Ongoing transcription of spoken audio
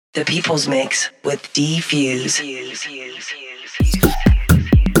The People's Mix with D-Fuse.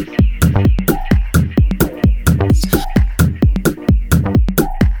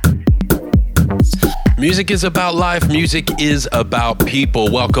 Music is about life. Music is about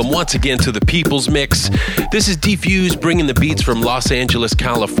people. Welcome once again to the People's Mix. This is D-Fuse bringing the beats from Los Angeles,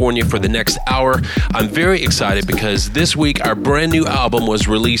 California for the next hour. I'm very excited because this week our brand new album was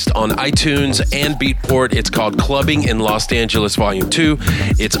released on iTunes and Beatport. It's called Clubbing in Los Angeles Volume 2.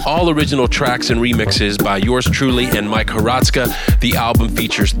 It's all original tracks and remixes by yours truly and Mike Horatska. The album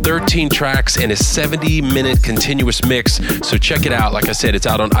features 13 tracks and a 70-minute continuous mix. So check it out. Like I said, it's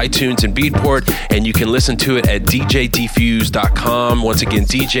out on iTunes and Beatport, and you can listen to it at djdfuse.com. Once again,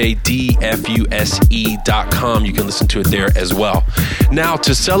 djdfuse.com. You can listen to it there as well. Now,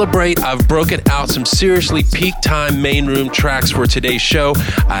 to celebrate, I've broken out some seriously peak time main room tracks for today's show.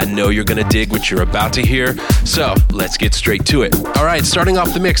 I know you're going to dig what you're about to hear, so let's get straight to it. All right, starting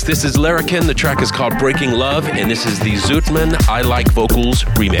off the mix, this is Larrikin. The track is called Breaking Love, and this is the Zootman I Like Vocals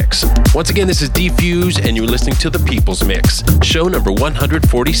remix. Once again, this is D-Fuse, and you're listening to The People's Mix, show number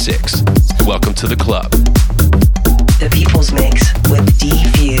 146. Welcome to the club. The People's Mix with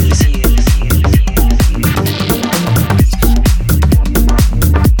D-Fuse.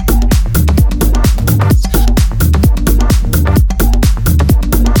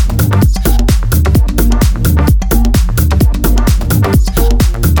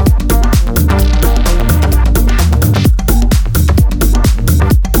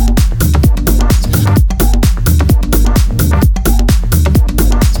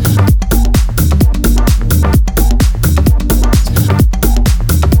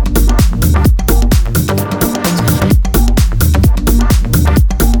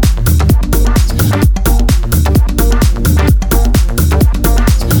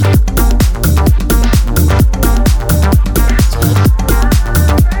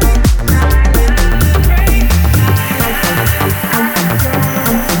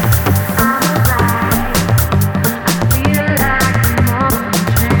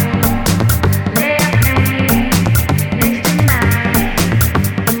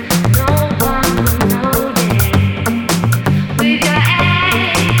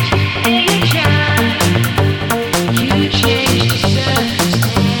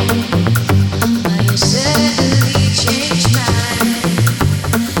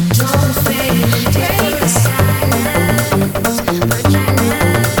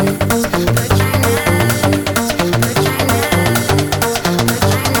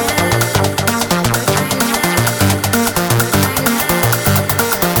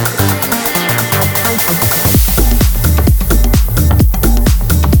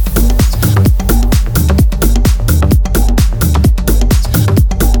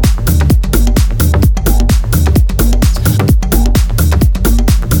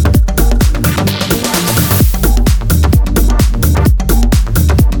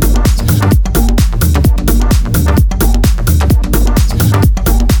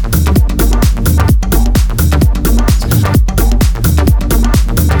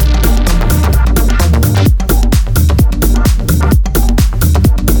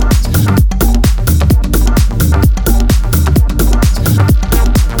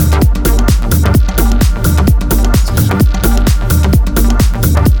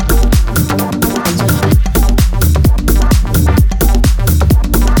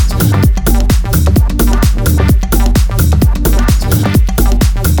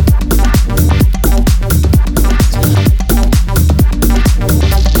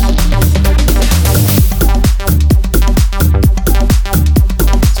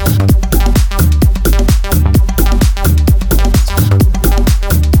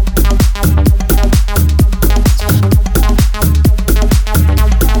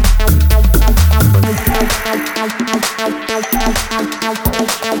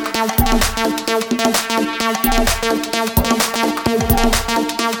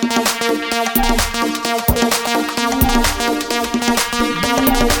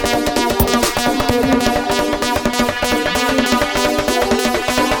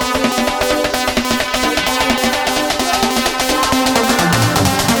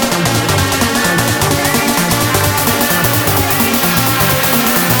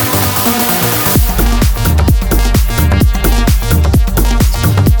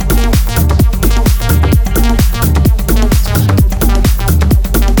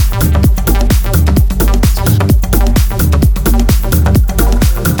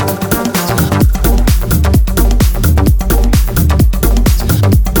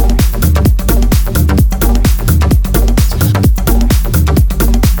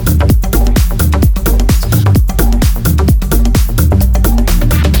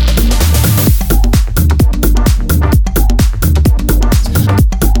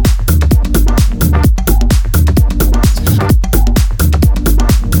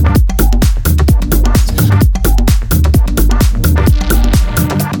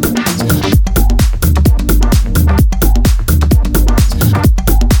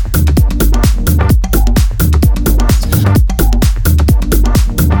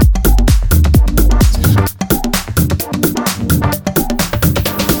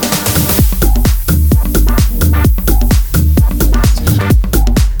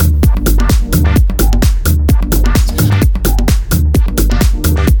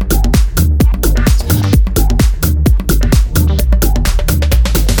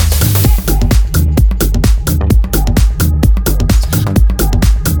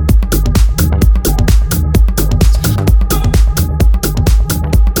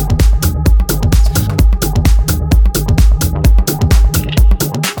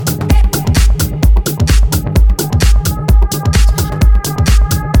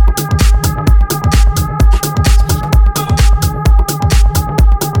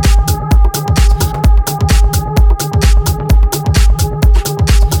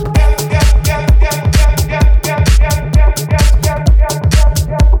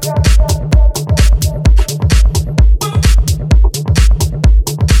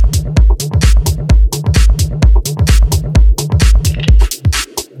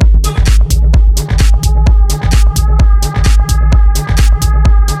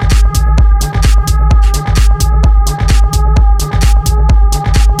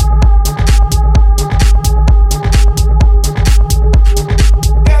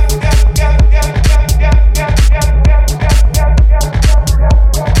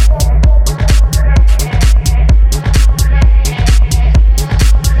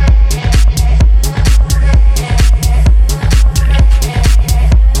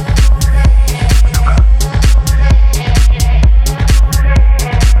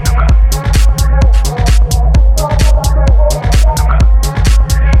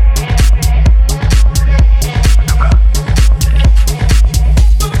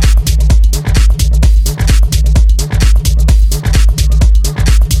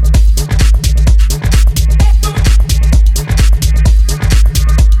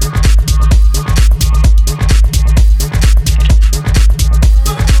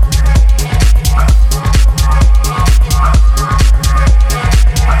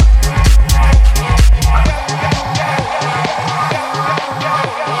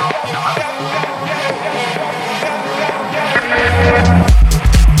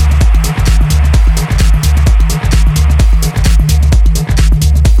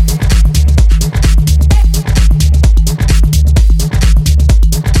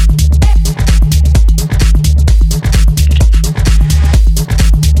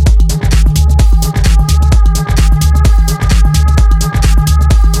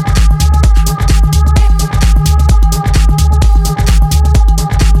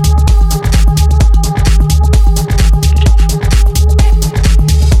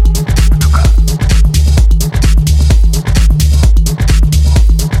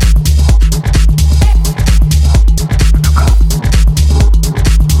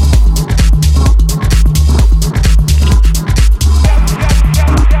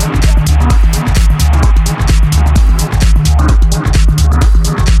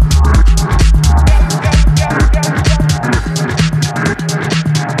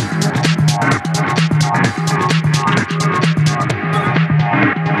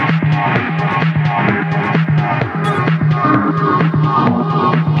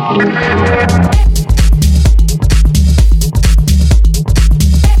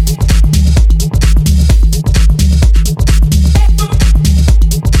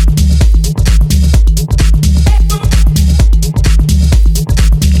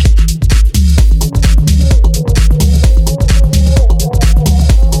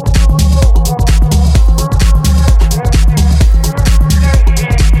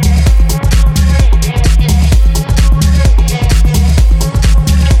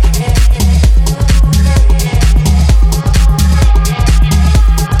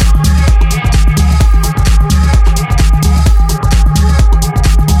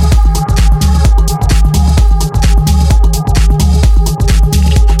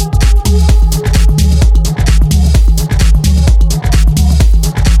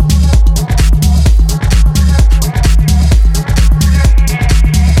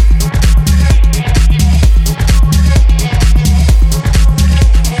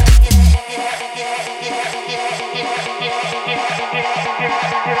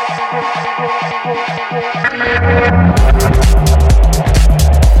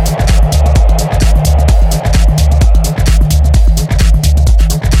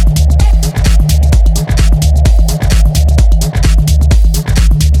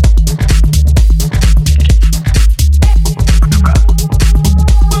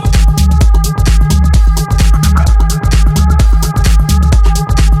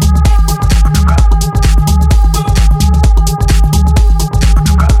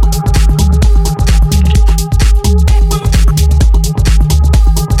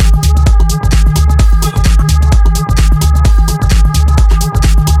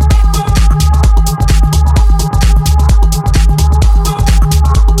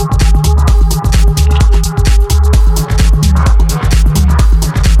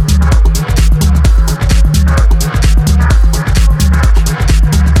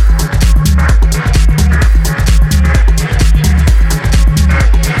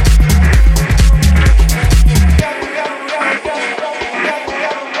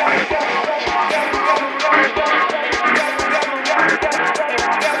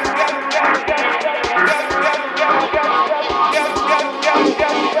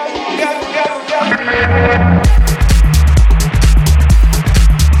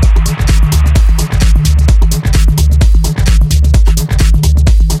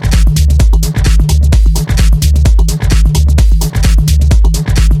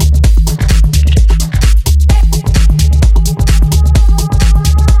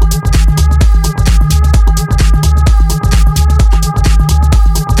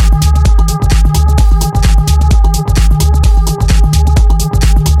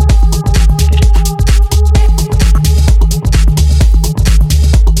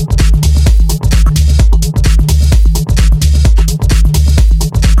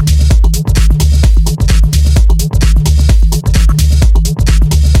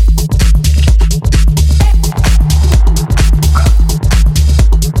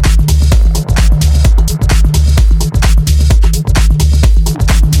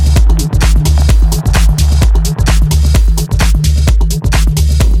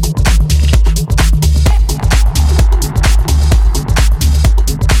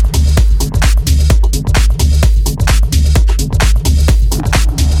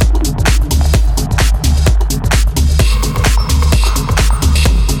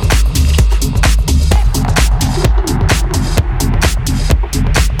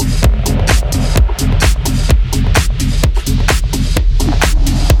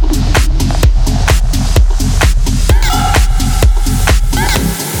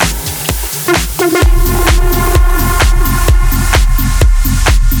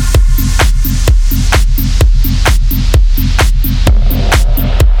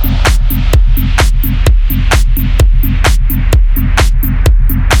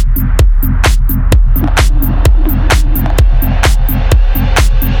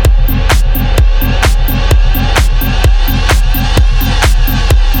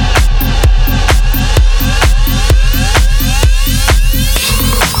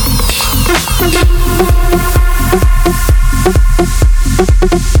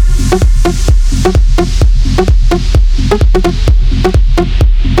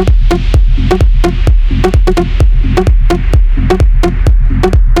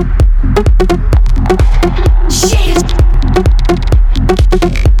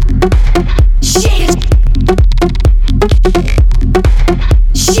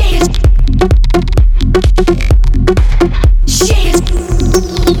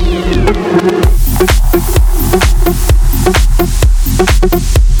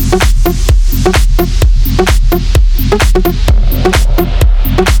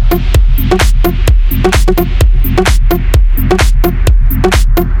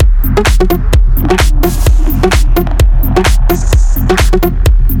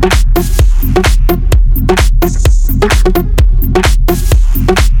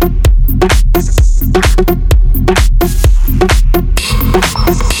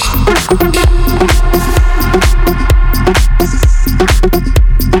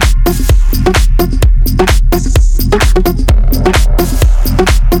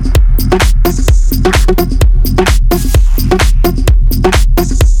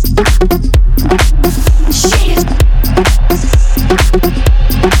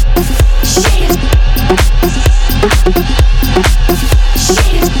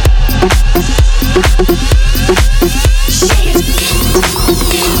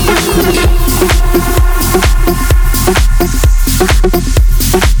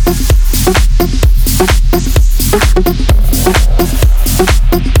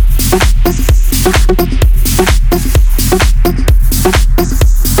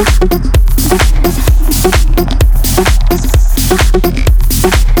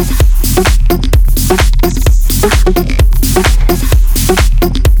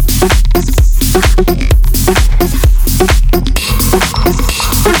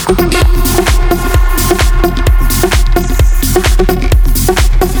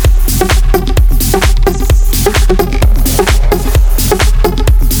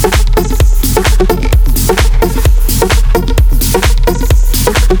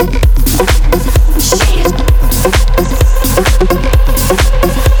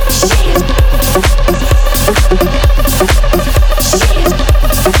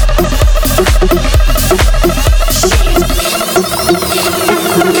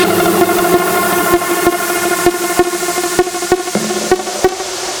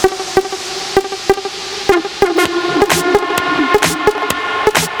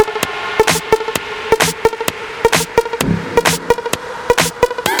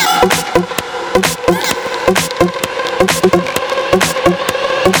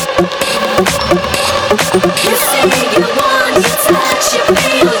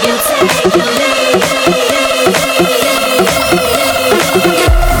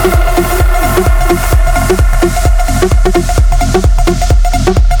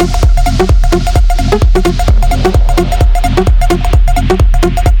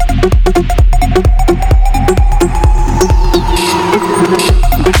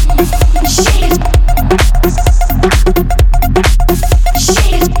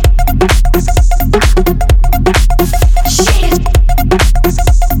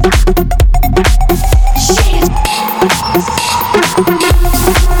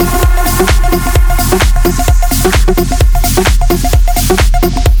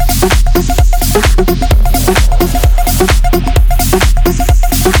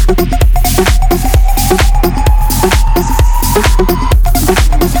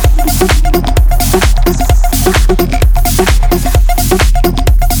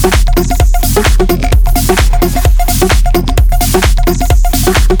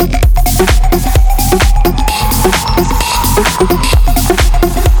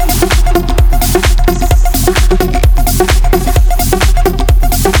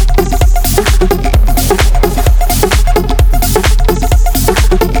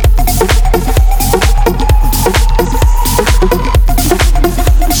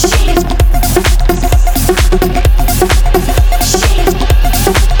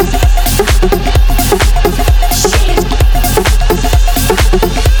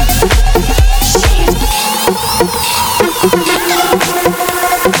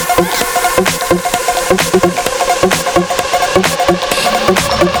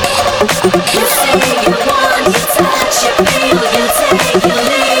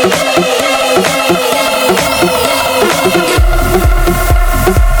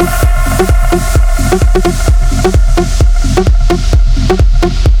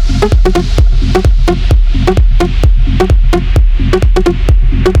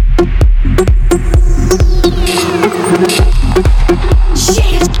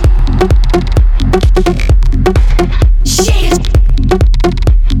 Shit.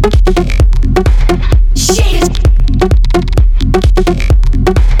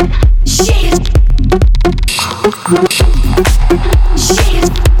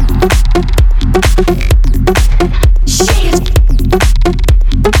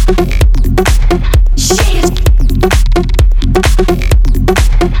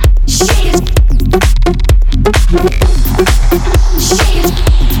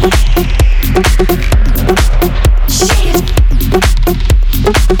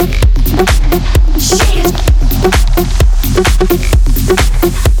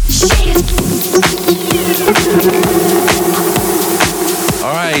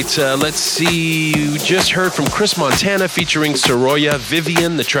 Let's see. You just heard from Chris Montana featuring Soroya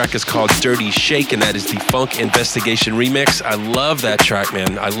Vivian. The track is called Dirty Shake, and that is the Funk Investigation remix. I love that track,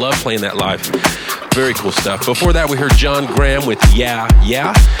 man. I love playing that live. Very cool stuff. Before that, we heard John Graham with Yeah,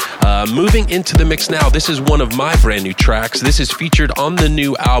 Yeah. Moving into the mix now, this is one of my brand new tracks. This is featured on the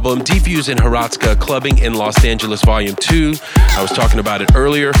new album, Defuse and Haratska, Clubbing in Los Angeles Volume 2. I was talking about it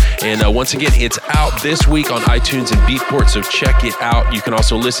earlier. And once again, it's out this week on iTunes and Beatport, so check it out. You can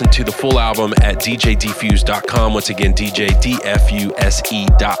also listen to the full album at djdfuse.com. Once again, djdfuse.com.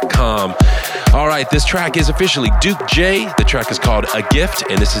 All right, this track is officially Duke J. The track is called A Gift,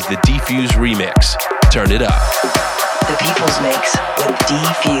 and this is the Defuse remix. Turn it up. The People's Mix with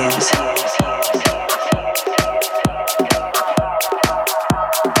Defuse.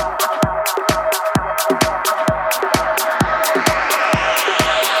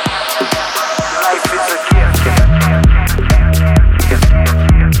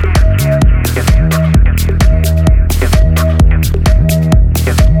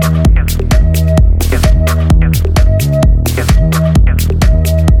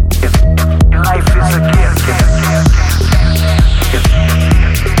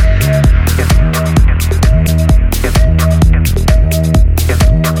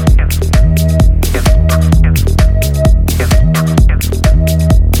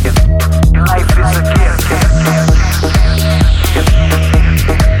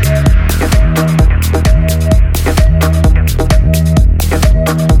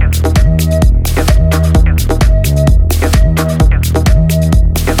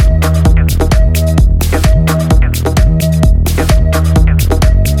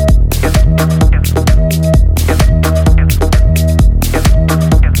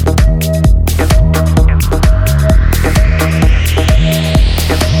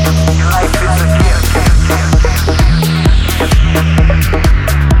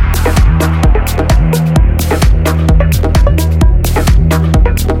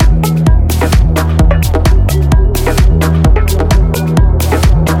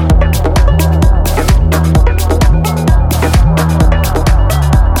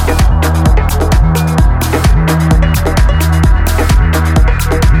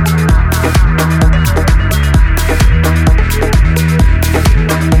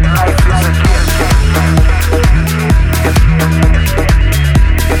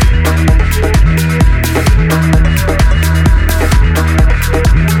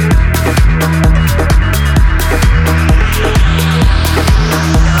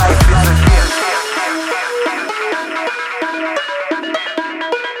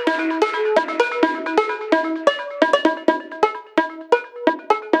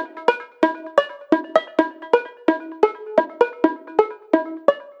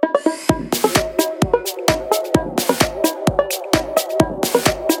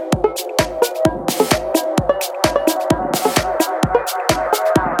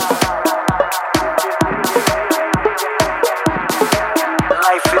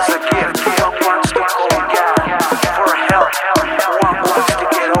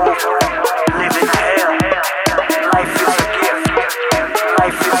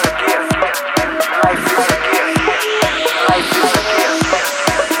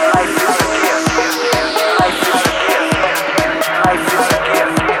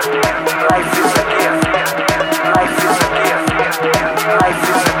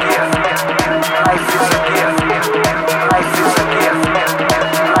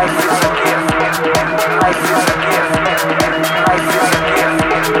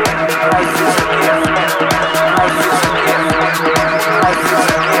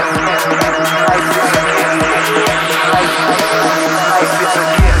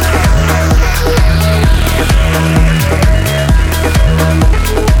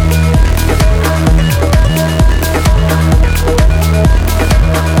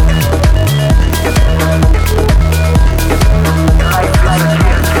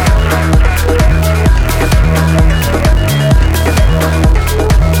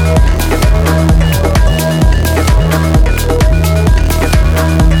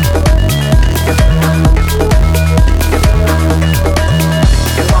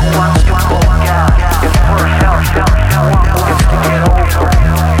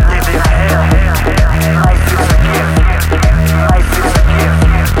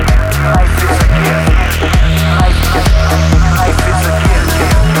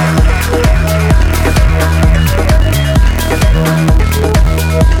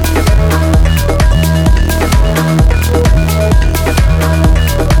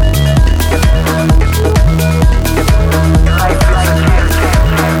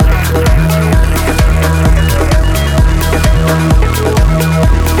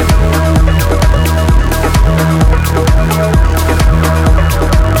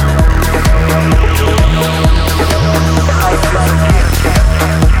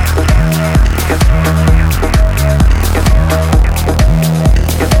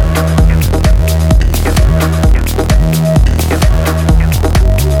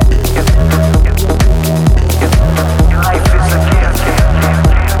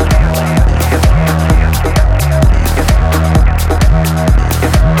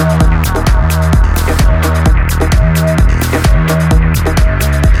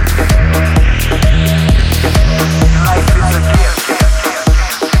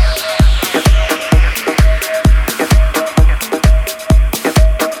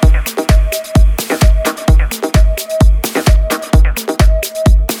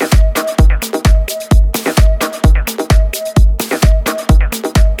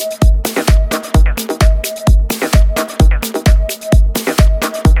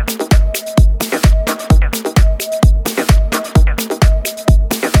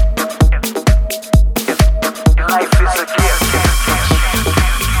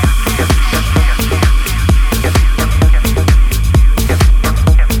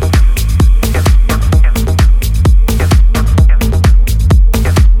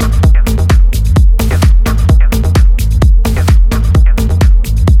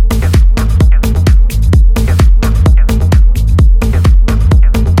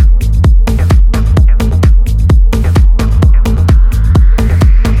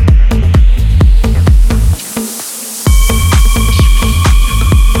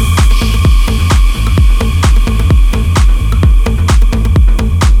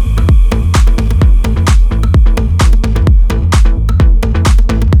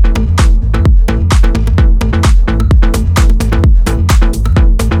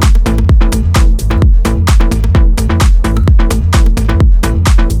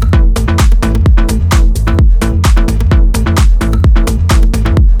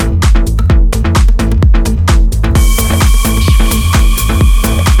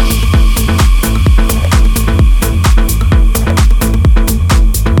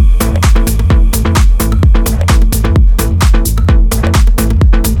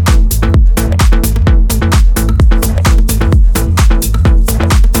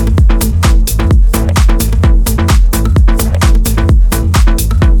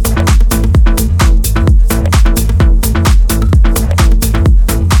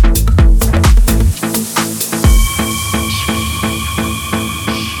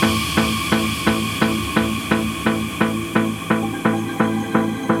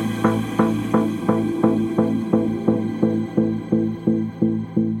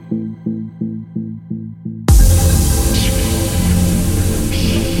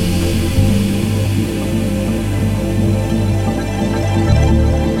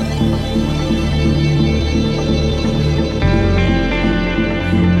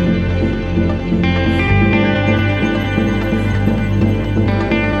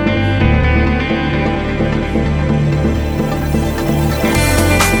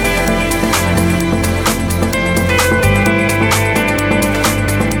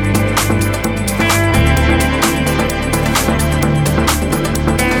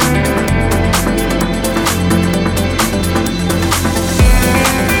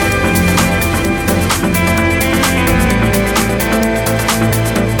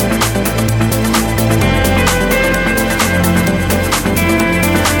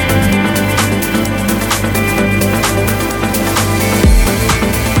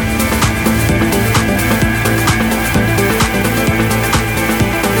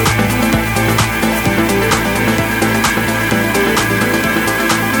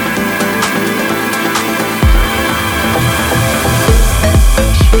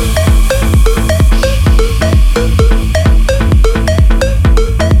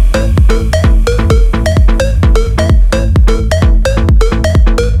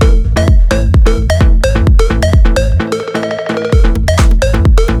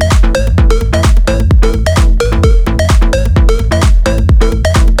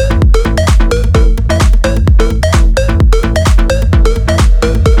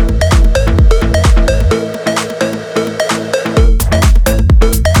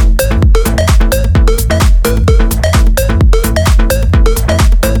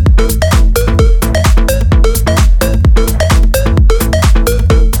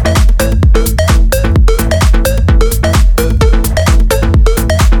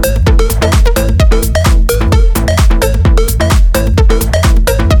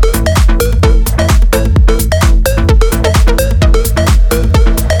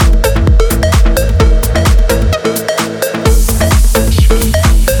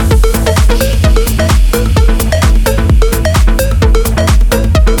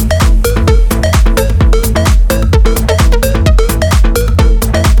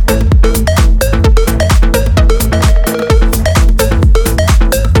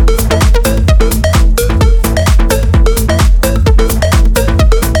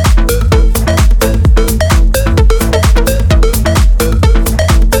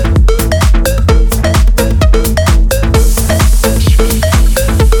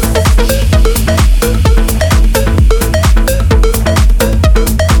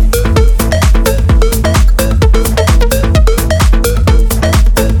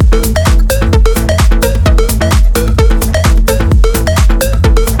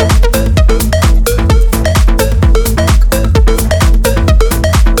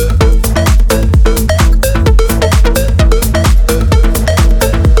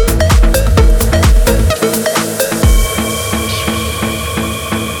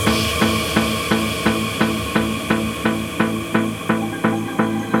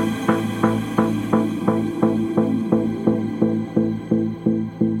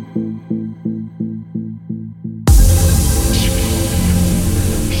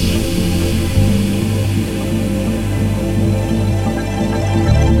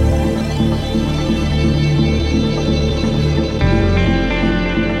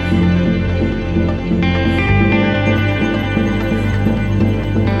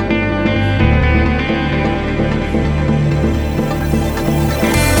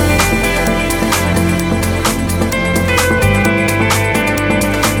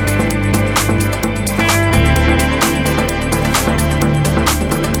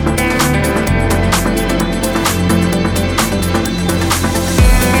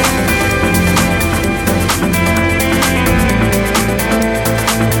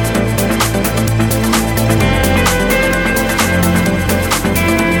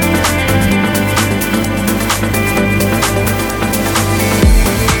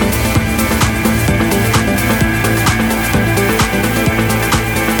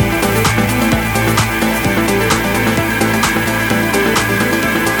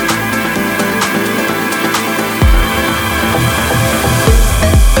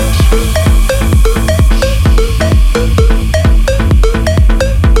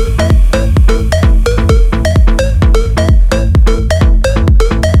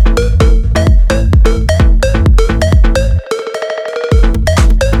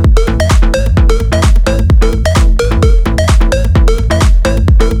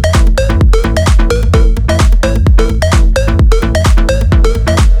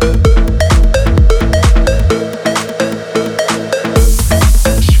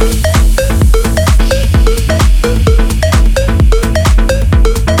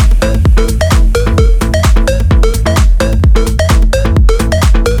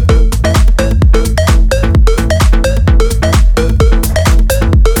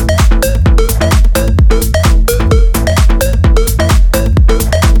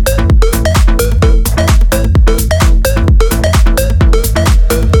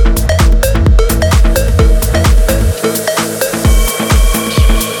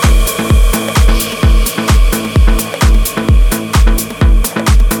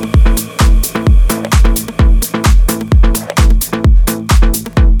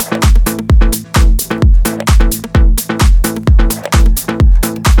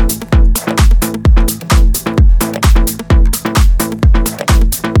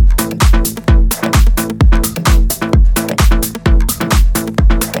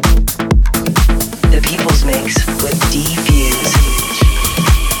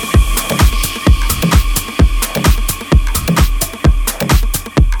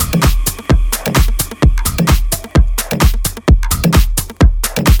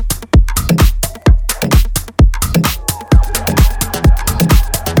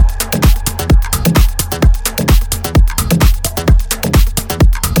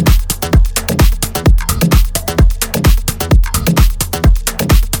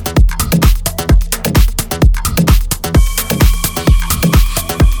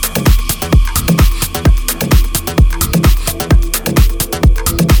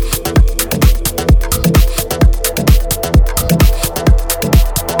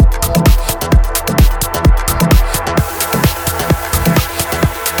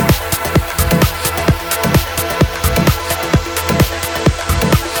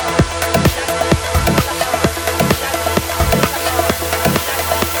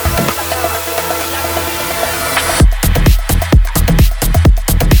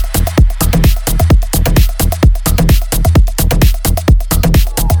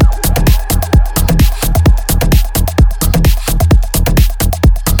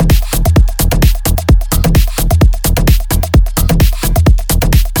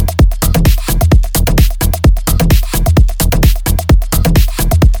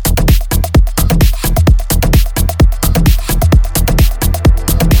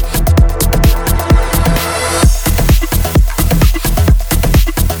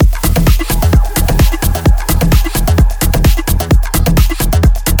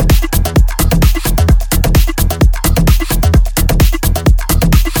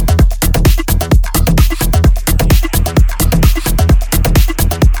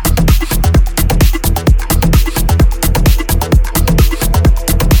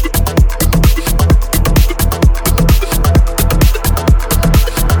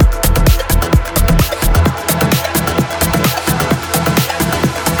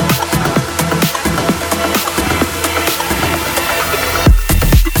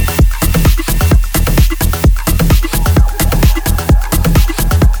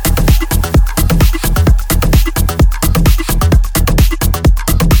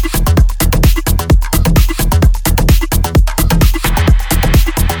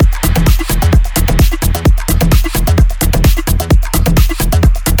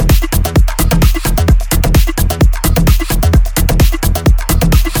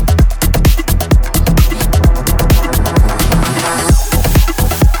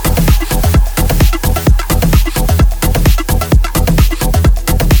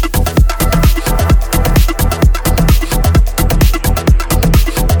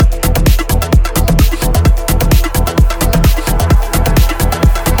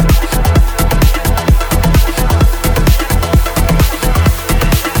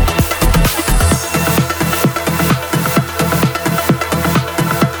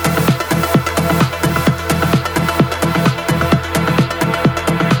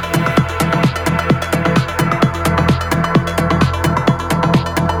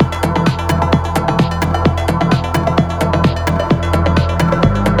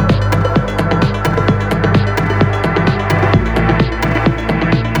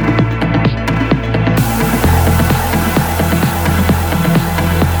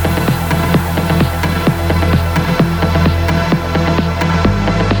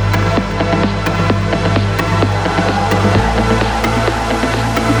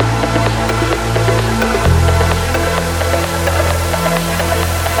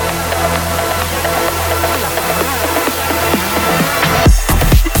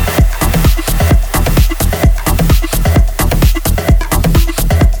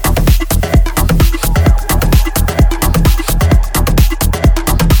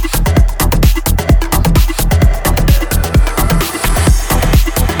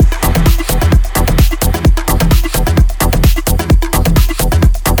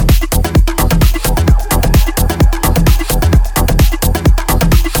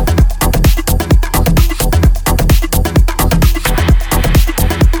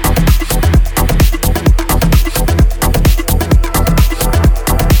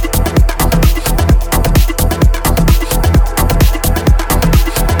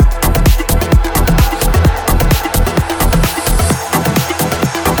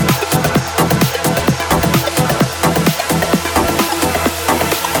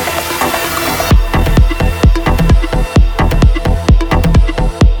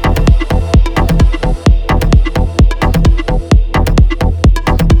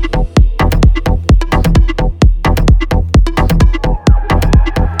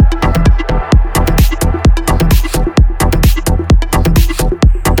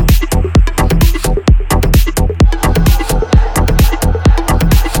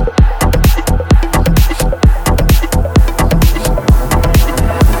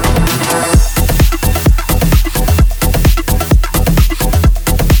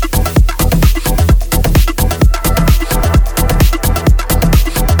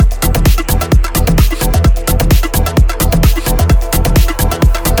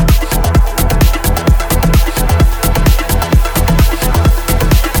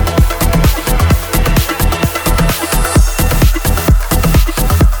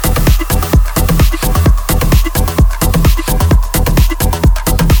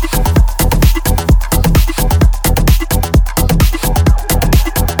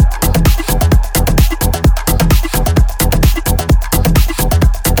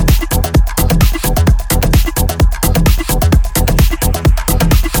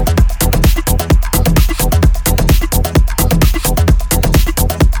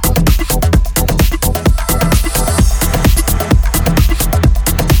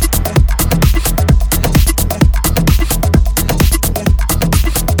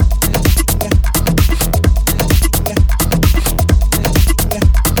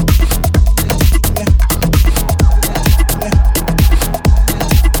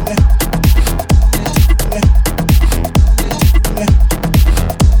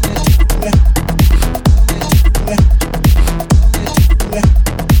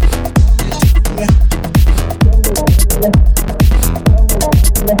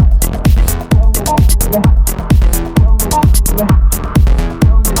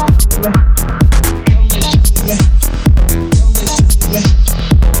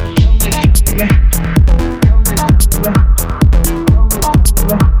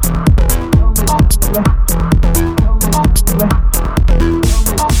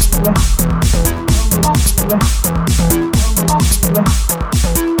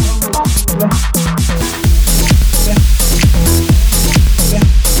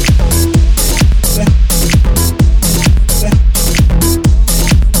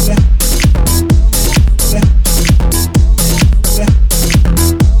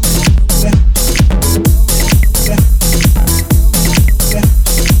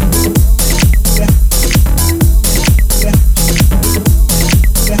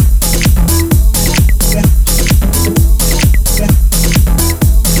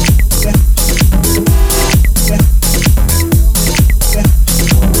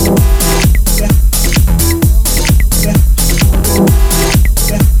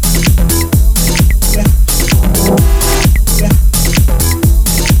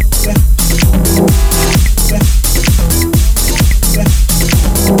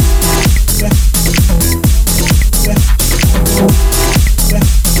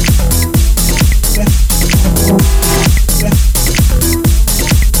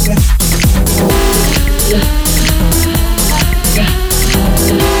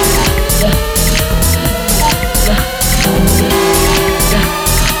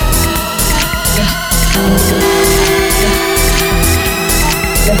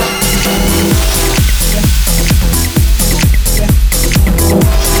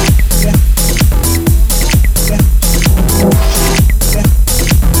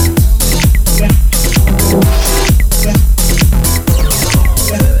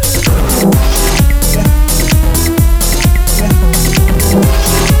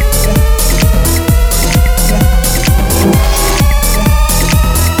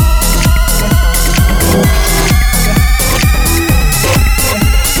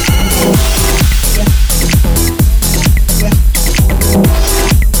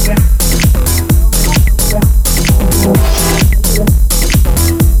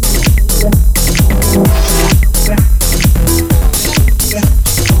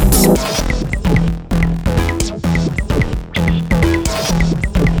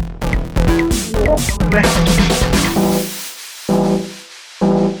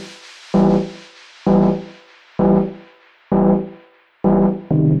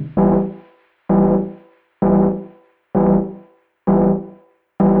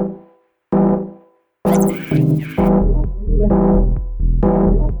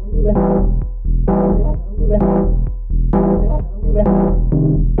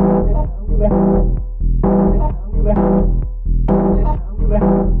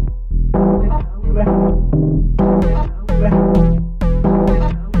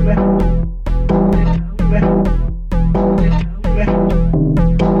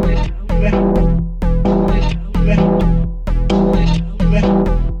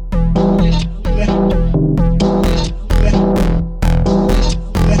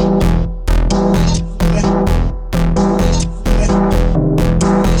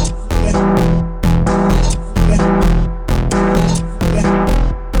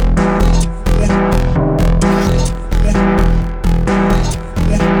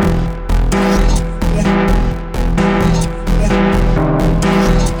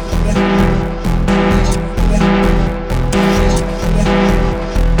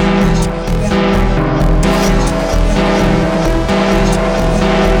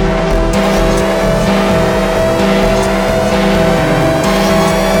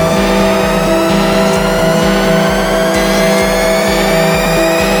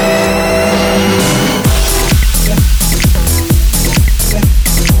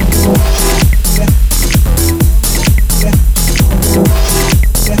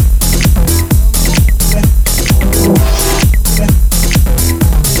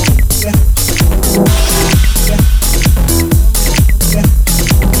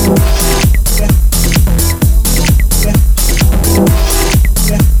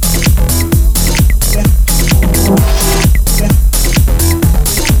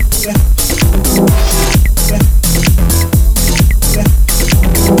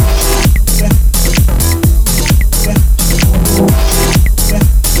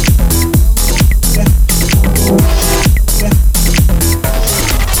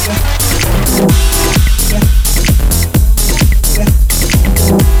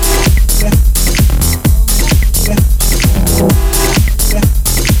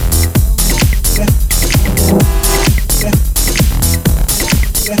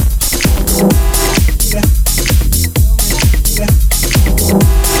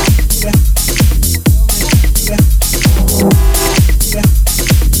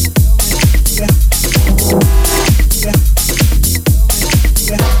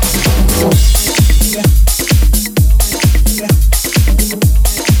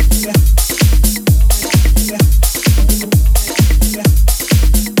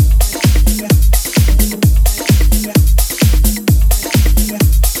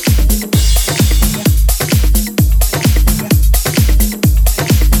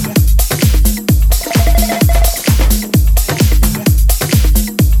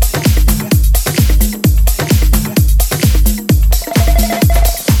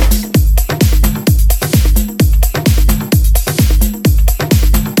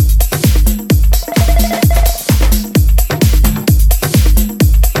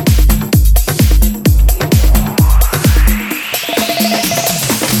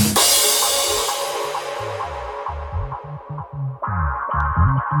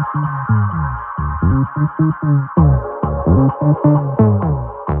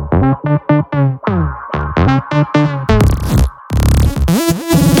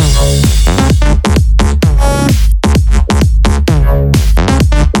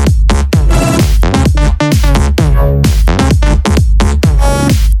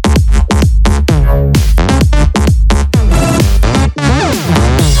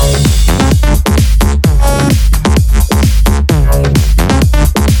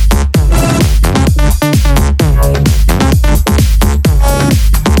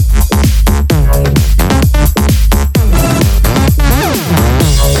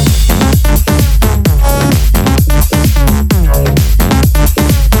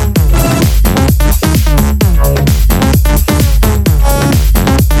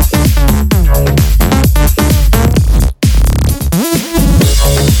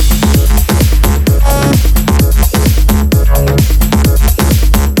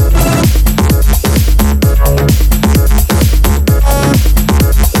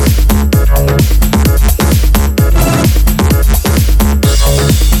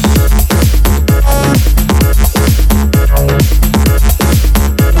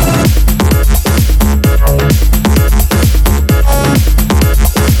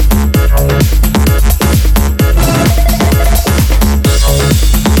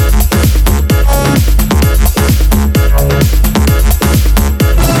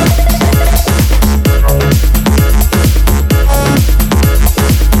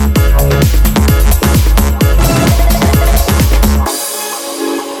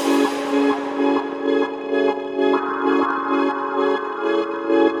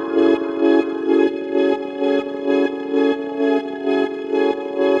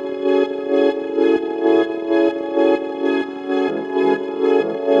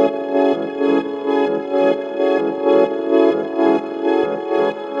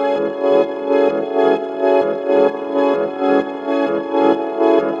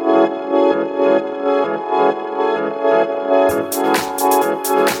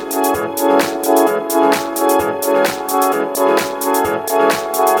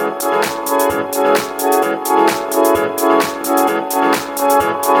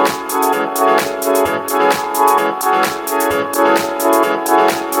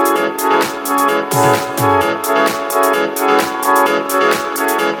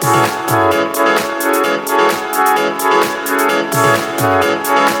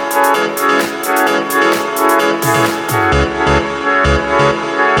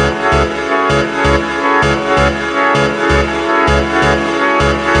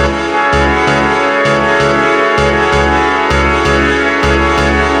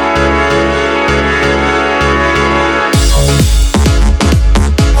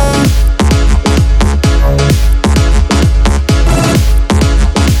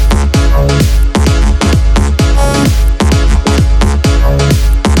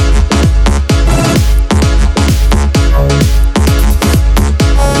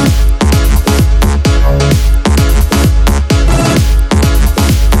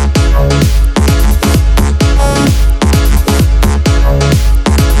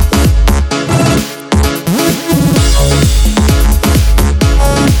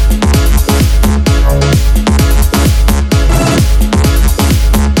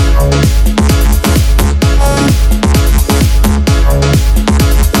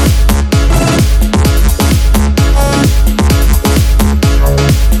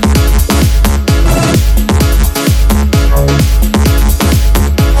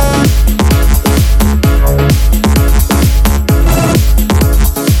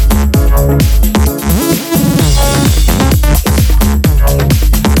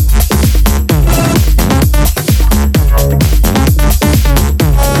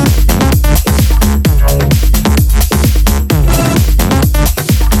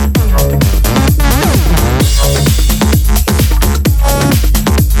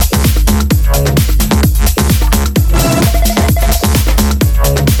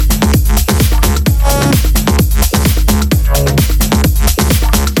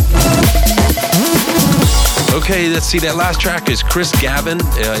 let's see, that last track is Chris Gavin.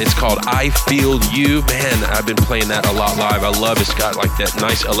 It's called I Feel You. Man, I've been playing that a lot live. I love it. It's got like that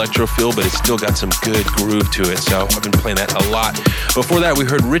nice electro feel, but it's still got some good groove to it. So I've been playing that a lot. Before that, we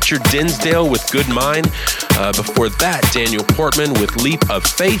heard Richard Dinsdale with Good Mind. Before that, Daniel Portman with Leap of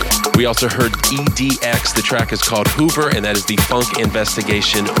Faith. We also heard EDX. The track is called Hoover, and that is the Funk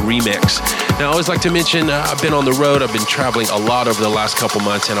Investigation remix. Now, I always like to mention, I've been on the road. I've been traveling a lot over the last couple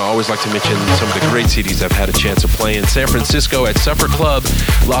months, and I always like to mention some of the great cities I've had a chance to play in. San Francisco at Supper Club,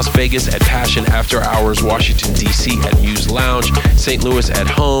 Las Vegas at Passion After Hours, Washington, D.C. at Muse Lounge, St. Louis at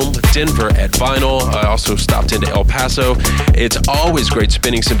Home, Denver at Vinyl. I also stopped into El Paso. It's always great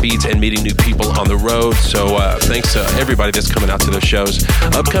spinning some beats and meeting new people on the road, so thanks to everybody that's coming out to those shows.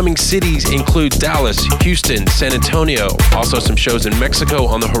 Upcoming cities include Dallas, Houston, San Antonio, also some shows in Mexico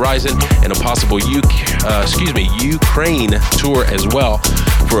on the horizon, and a possible Ukraine tour as well.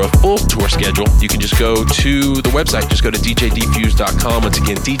 For a full tour schedule, you can just go to the website. Just go to djdfuse.com. Once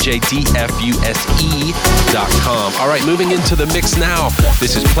again, djdfuse.com. All right, moving into the mix now.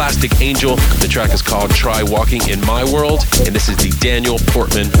 This is Plastic Angel. The track is called Try Walking in My World, and this is the Daniel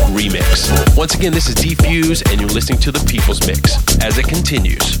Portman remix. Once again, this is Defuse, and you're listening to The People's Mix. As it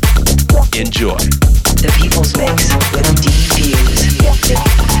continues, enjoy. The People's Mix with Defuse.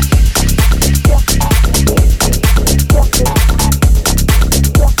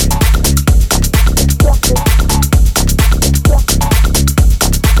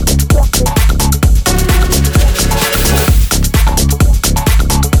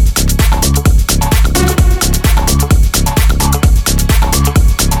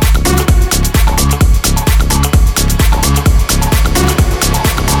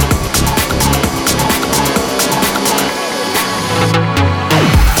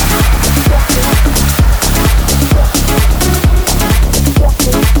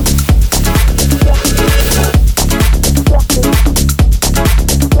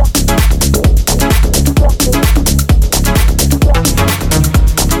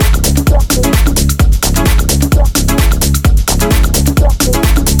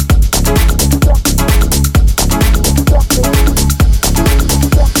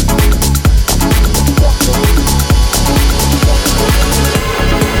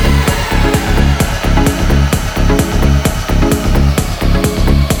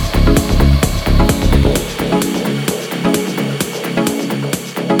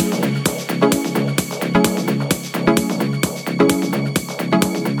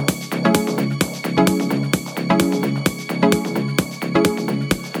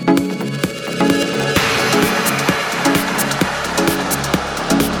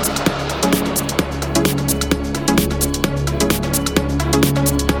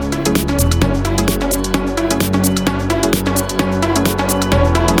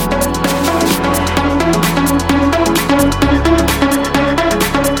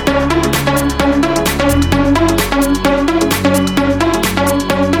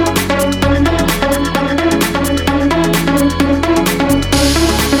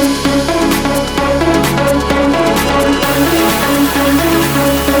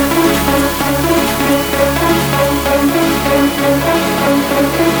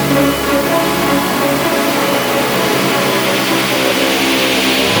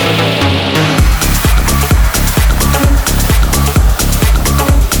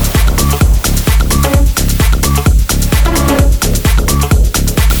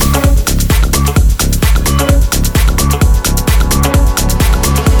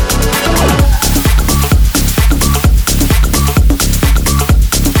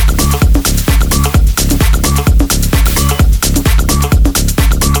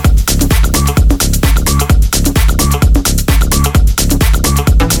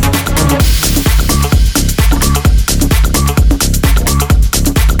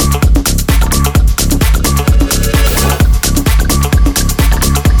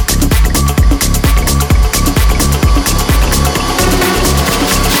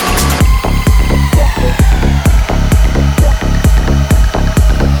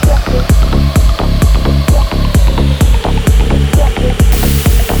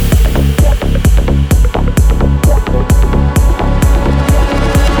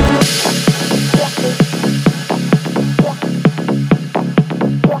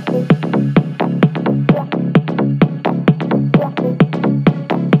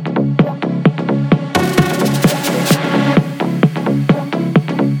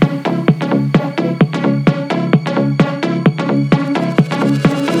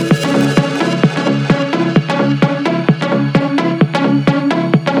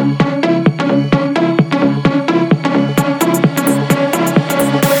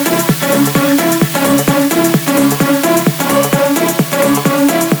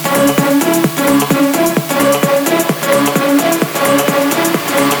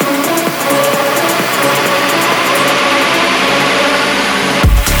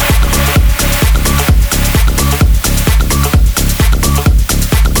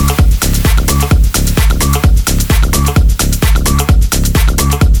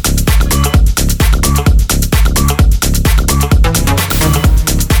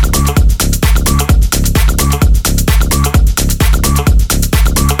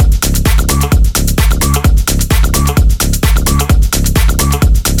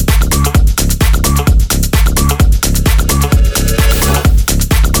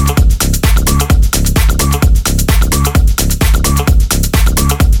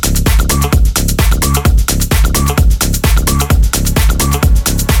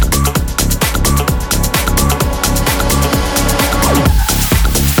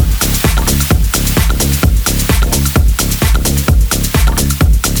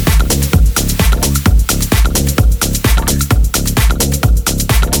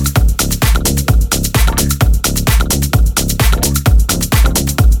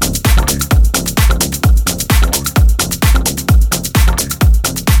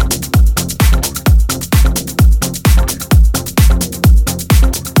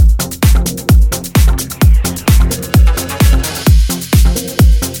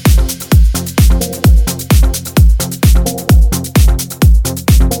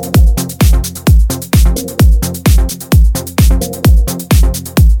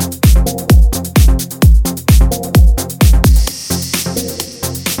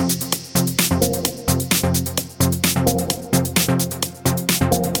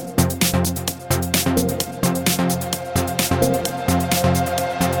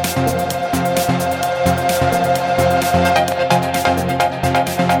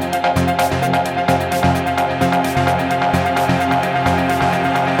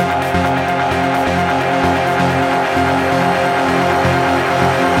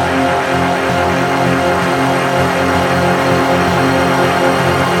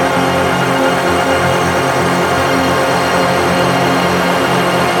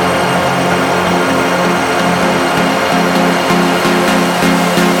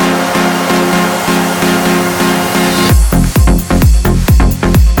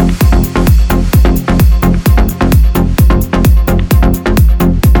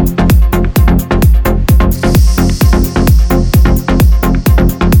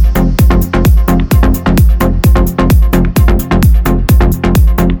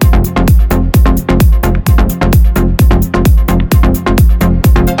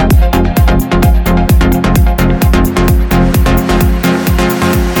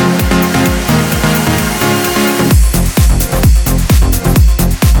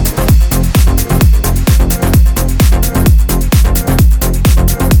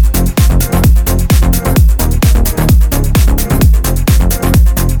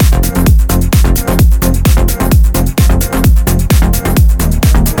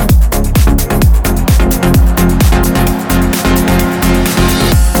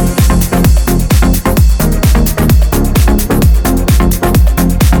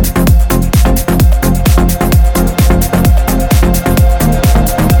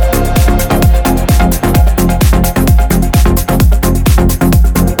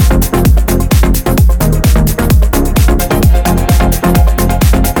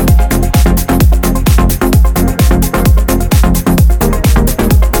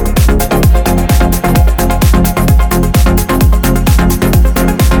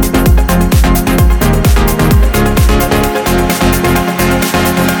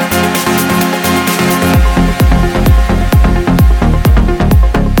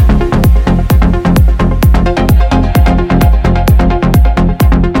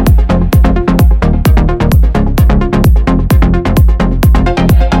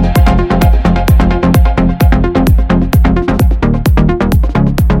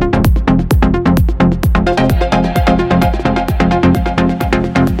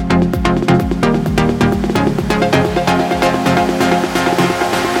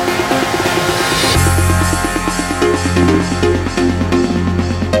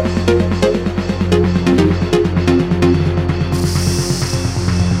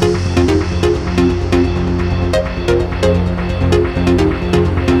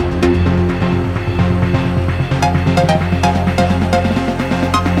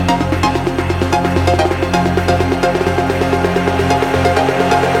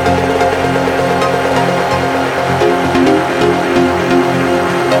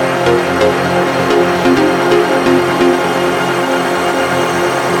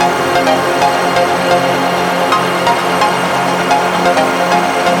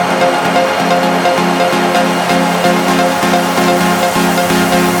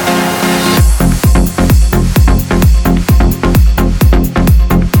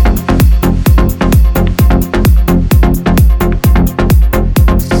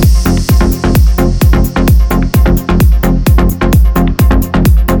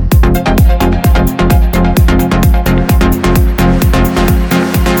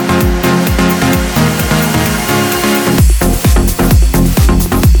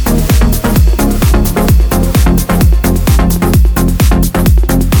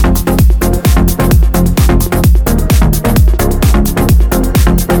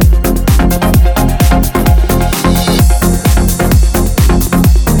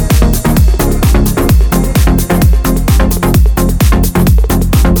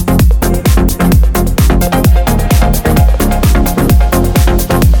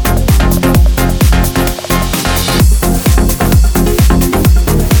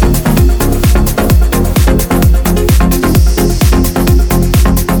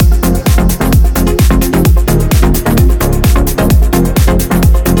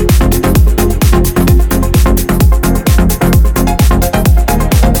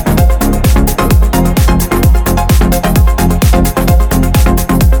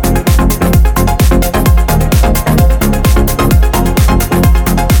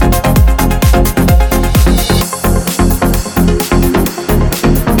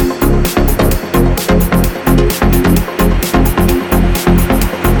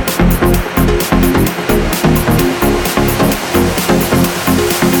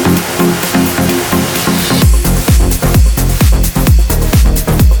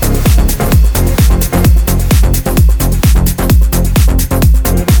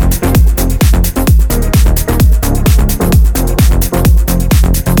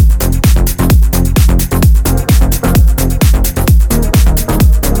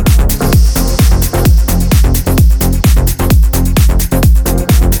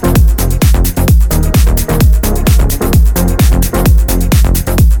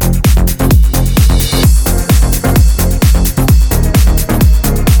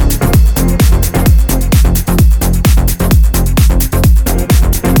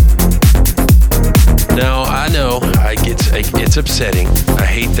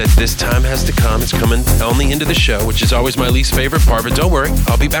 this time has to come. It's coming on the end of the show, which is always my least favorite part, but don't worry,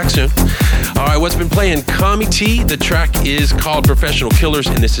 I'll be back soon. All right, what's been playing? Kami T. The track is called Professional Killers,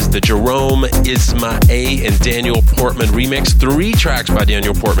 and this is the Jerome Isma-Ae and Daniel Portman remix. 3 tracks by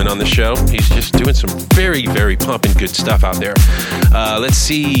Daniel Portman on the show. He's just doing some very, very pumping good stuff out there. Let's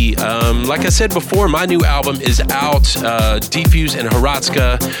see. Like I said before, my new album is out. Defuse and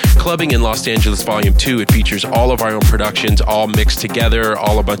Haratska, Clubbing in Los Angeles Volume 2. It features all of our own productions, all mixed together,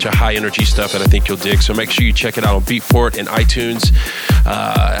 all a bunch of high energy stuff that I think you'll dig. So make sure you check it out on Beatport and iTunes.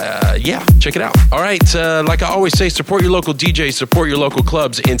 Yeah, check it out. All right, like I always say, support your local DJs, support your local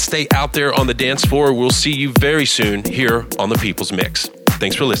clubs, and stay out there on the dance floor. We'll see you very soon here on The People's Mix.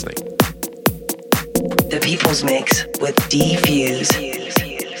 Thanks for listening. The People's Mix with D-Fuse.